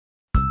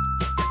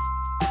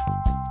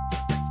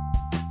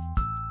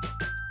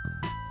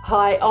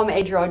Hi, I'm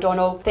Andrea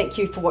O'Donnell. Thank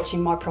you for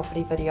watching my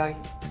property video.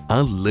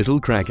 A little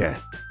cracker.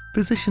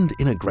 Positioned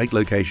in a great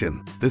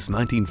location, this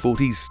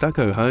 1940s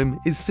stucco home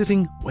is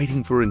sitting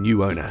waiting for a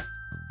new owner.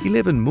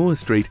 11 Moore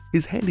Street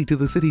is handy to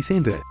the city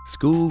centre,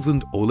 schools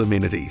and all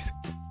amenities.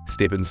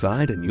 Step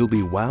inside and you'll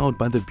be wowed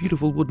by the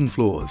beautiful wooden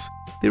floors.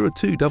 There are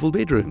 2 double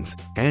bedrooms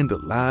and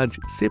a large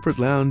separate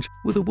lounge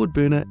with a wood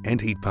burner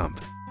and heat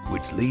pump,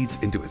 which leads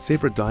into a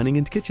separate dining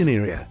and kitchen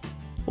area.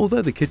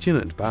 Although the kitchen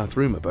and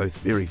bathroom are both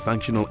very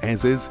functional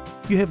as is,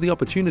 you have the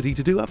opportunity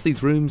to do up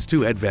these rooms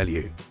to add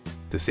value.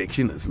 The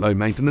section is low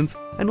maintenance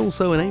and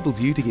also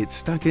enables you to get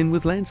stuck in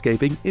with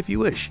landscaping if you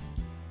wish.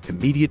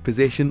 Immediate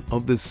possession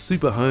of this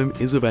super home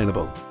is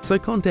available, so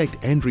contact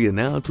Andrea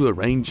now to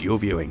arrange your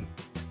viewing.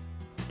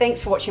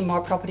 Thanks for watching my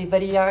property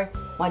video.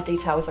 My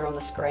details are on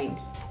the screen.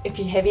 If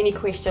you have any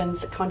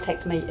questions,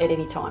 contact me at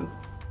any time.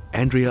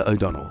 Andrea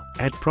O'Donnell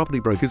at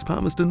Property Brokers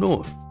Palmerston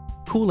North.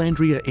 Call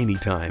Andrea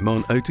anytime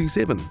on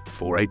 027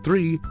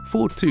 483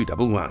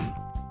 4211.